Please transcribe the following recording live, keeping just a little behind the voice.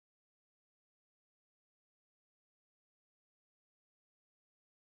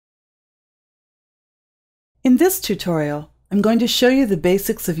In this tutorial, I'm going to show you the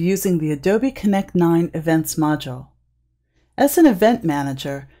basics of using the Adobe Connect 9 Events module. As an event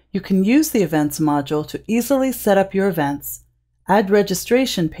manager, you can use the Events module to easily set up your events, add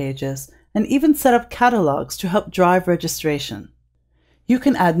registration pages, and even set up catalogs to help drive registration. You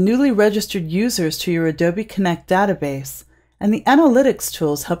can add newly registered users to your Adobe Connect database, and the analytics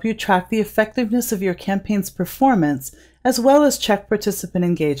tools help you track the effectiveness of your campaign's performance as well as check participant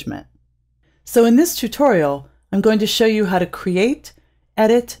engagement. So in this tutorial, I'm going to show you how to create,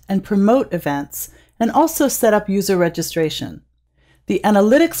 edit, and promote events, and also set up user registration. The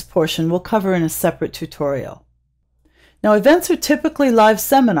analytics portion we'll cover in a separate tutorial. Now, events are typically live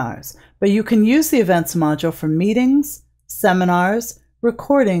seminars, but you can use the Events module for meetings, seminars,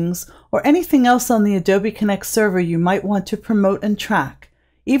 recordings, or anything else on the Adobe Connect server you might want to promote and track,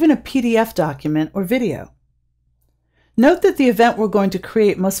 even a PDF document or video. Note that the event we're going to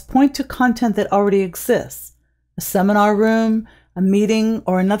create must point to content that already exists, a seminar room, a meeting,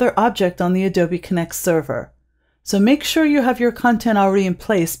 or another object on the Adobe Connect server. So make sure you have your content already in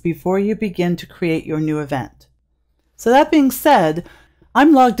place before you begin to create your new event. So that being said,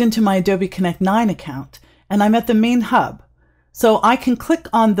 I'm logged into my Adobe Connect 9 account, and I'm at the main hub. So I can click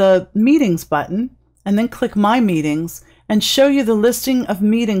on the Meetings button, and then click My Meetings, and show you the listing of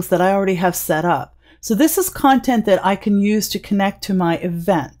meetings that I already have set up. So this is content that I can use to connect to my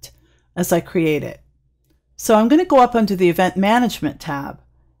event as I create it. So I'm going to go up under the Event Management tab,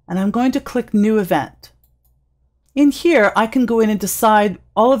 and I'm going to click New Event. In here, I can go in and decide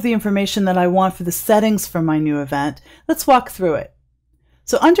all of the information that I want for the settings for my new event. Let's walk through it.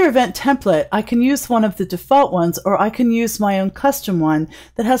 So under Event Template, I can use one of the default ones, or I can use my own custom one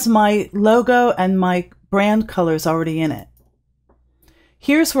that has my logo and my brand colors already in it.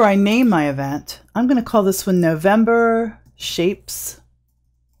 Here's where I name my event. I'm going to call this one November Shapes.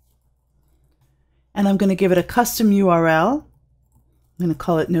 And I'm going to give it a custom URL. I'm going to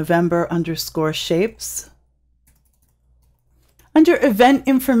call it November_Shapes. Under Event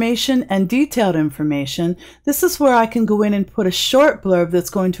Information and Detailed Information, this is where I can go in and put a short blurb that's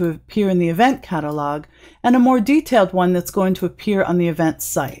going to appear in the event catalog and a more detailed one that's going to appear on the event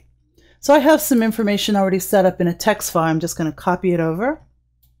site. So I have some information already set up in a text file. I'm just going to copy it over.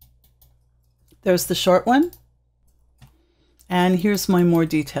 There's the short one. And here's my more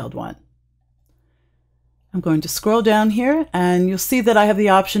detailed one. I'm going to scroll down here, and you'll see that I have the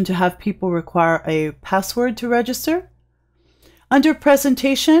option to have people require a password to register. Under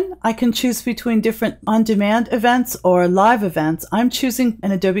Presentation, I can choose between different on-demand events or live events. I'm choosing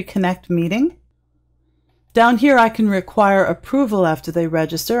an Adobe Connect meeting. Down here, I can require approval after they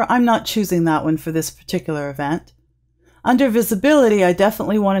register. I'm not choosing that one for this particular event. Under Visibility, I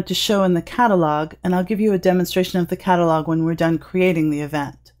definitely want it to show in the catalog, and I'll give you a demonstration of the catalog when we're done creating the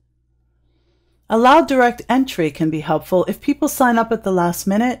event. Allow direct entry can be helpful if people sign up at the last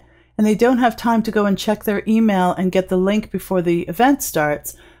minute and they don't have time to go and check their email and get the link before the event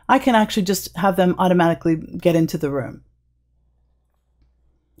starts. I can actually just have them automatically get into the room.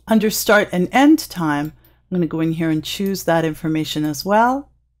 Under Start and End Time, I'm going to go in here and choose that information as well.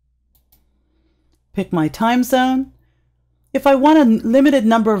 Pick my time zone. If I want a limited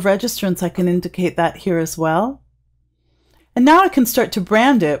number of registrants, I can indicate that here as well. And now I can start to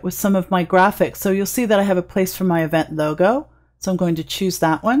brand it with some of my graphics. So you'll see that I have a place for my event logo. So I'm going to choose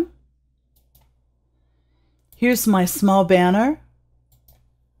that one. Here's my small banner.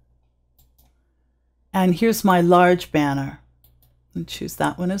 And here's my large banner. And choose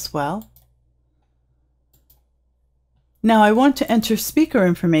that one as well. Now I want to enter speaker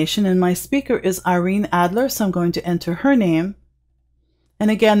information, and my speaker is Irene Adler, so I'm going to enter her name. And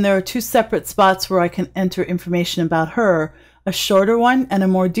again, there are two separate spots where I can enter information about her, a shorter one and a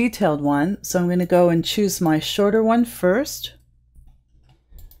more detailed one. So I'm going to go and choose my shorter one first.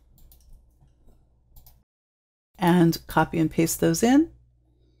 And copy and paste those in.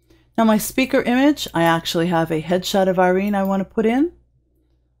 Now my speaker image, I actually have a headshot of Irene I want to put in.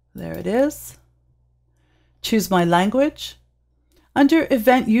 There it is. Choose my language. Under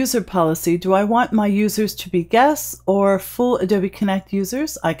Event User Policy, do I want my users to be guests or full Adobe Connect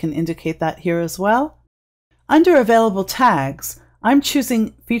users? I can indicate that here as well. Under Available Tags, I'm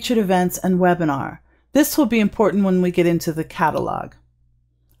choosing Featured Events and Webinar. This will be important when we get into the catalog.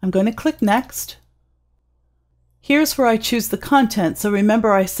 I'm going to click Next. Here's where I choose the content. So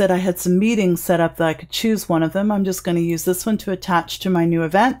remember I said I had some meetings set up that I could choose one of them. I'm just going to use this one to attach to my new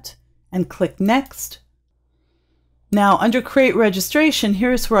event and click Next. Now under Create Registration,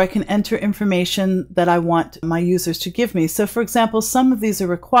 here's where I can enter information that I want my users to give me. So for example, some of these are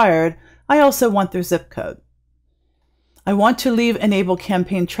required. I also want their zip code. I want to leave Enable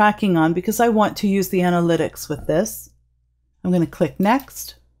Campaign Tracking on because I want to use the analytics with this. I'm going to click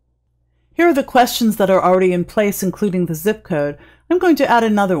Next. Here are the questions that are already in place, including the zip code. I'm going to add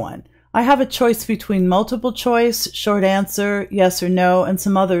another one. I have a choice between multiple choice, short answer, yes or no, and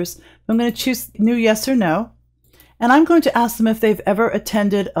some others. I'm going to choose new yes or no. And I'm going to ask them if they've ever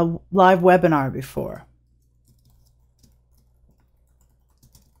attended a live webinar before.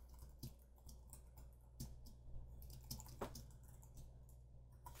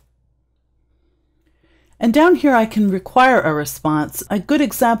 And down here I can require a response. A good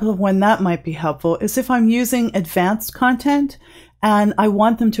example of when that might be helpful is if I'm using advanced content and I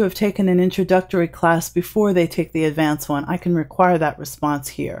want them to have taken an introductory class before they take the advanced one. I can require that response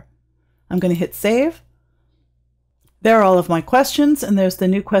here. I'm going to hit Save. There are all of my questions, and there's the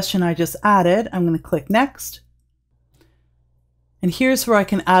new question I just added. I'm going to click Next. And here's where I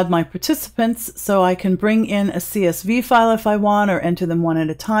can add my participants, so I can bring in a CSV file if I want, or enter them one at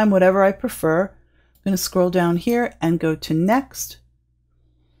a time, whatever I prefer. I'm going to scroll down here and go to Next.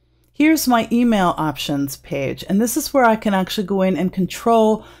 Here's my email options page, and this is where I can actually go in and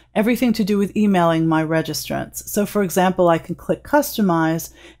control everything to do with emailing my registrants. So for example, I can click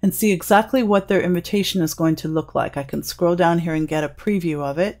Customize and see exactly what their invitation is going to look like. I can scroll down here and get a preview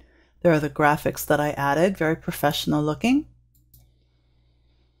of it. There are the graphics that I added, very professional looking.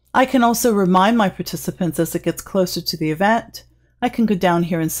 I can also remind my participants as it gets closer to the event. I can go down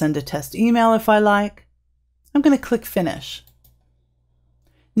here and send a test email if I like. I'm going to click Finish.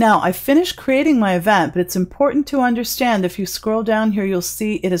 Now, I've finished creating my event, but it's important to understand if you scroll down here, you'll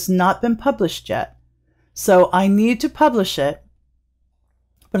see it has not been published yet. So I need to publish it,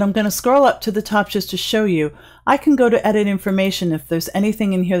 but I'm going to scroll up to the top just to show you. I can go to Edit Information if there's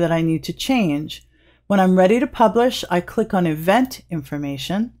anything in here that I need to change. When I'm ready to publish, I click on Event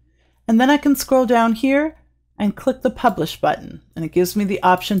Information, and then I can scroll down here and click the Publish button, and it gives me the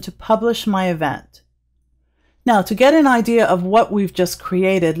option to publish my event. Now, to get an idea of what we've just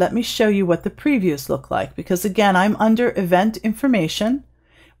created, let me show you what the previews look like, because again, I'm under Event Information.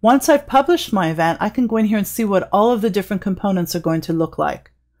 Once I've published my event, I can go in here and see what all of the different components are going to look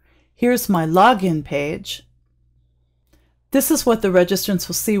like. Here's my login page. This is what the registrants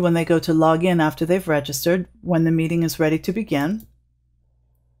will see when they go to log in after they've registered, when the meeting is ready to begin.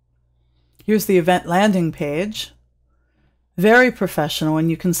 Here's the event landing page. Very professional,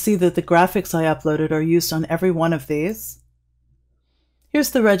 and you can see that the graphics I uploaded are used on every one of these. Here's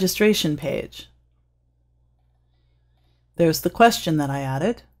the registration page. There's the question that I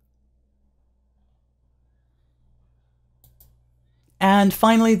added. And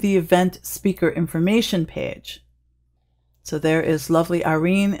finally, the event speaker information page. So there is lovely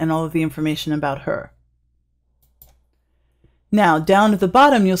Irene and all of the information about her. Now, down at the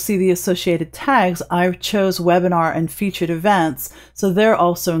bottom, you'll see the associated tags. I chose webinar and featured events, so they're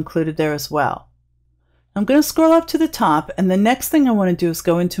also included there as well. I'm going to scroll up to the top, and the next thing I want to do is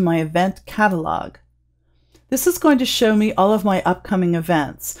go into my event catalog. This is going to show me all of my upcoming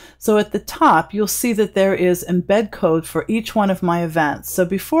events. So at the top, you'll see that there is embed code for each one of my events. So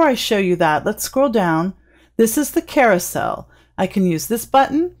before I show you that, let's scroll down. This is the carousel. I can use this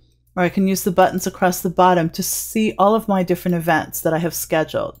button, or I can use the buttons across the bottom to see all of my different events that I have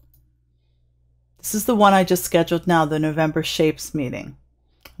scheduled. This is the one I just scheduled now, the November Shapes meeting.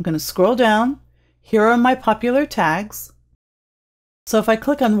 I'm going to scroll down. Here are my popular tags. So if I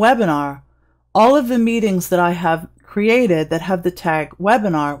click on Webinar, all of the meetings that I have created that have the tag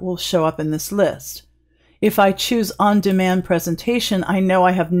Webinar will show up in this list. If I choose On-Demand Presentation, I know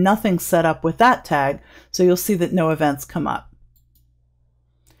I have nothing set up with that tag, so you'll see that no events come up.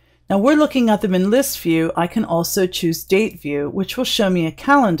 Now we're looking at them in list view. I can also choose date view, which will show me a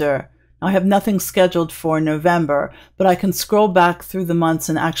calendar. Now, I have nothing scheduled for November, but I can scroll back through the months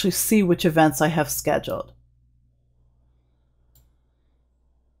and actually see which events I have scheduled.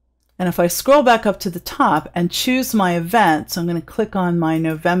 And if I scroll back up to the top and choose my event, so I'm going to click on my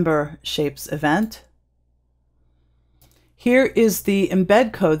November Shapes event. Here is the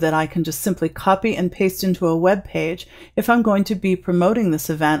embed code that I can just simply copy and paste into a web page if I'm going to be promoting this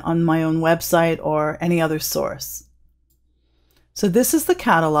event on my own website or any other source. So this is the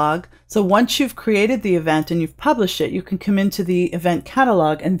catalog. So once you've created the event and you've published it, you can come into the event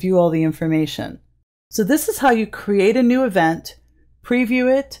catalog and view all the information. So this is how you create a new event,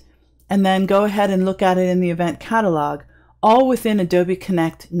 preview it, and then go ahead and look at it in the event catalog, all within Adobe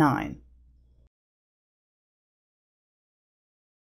Connect 9.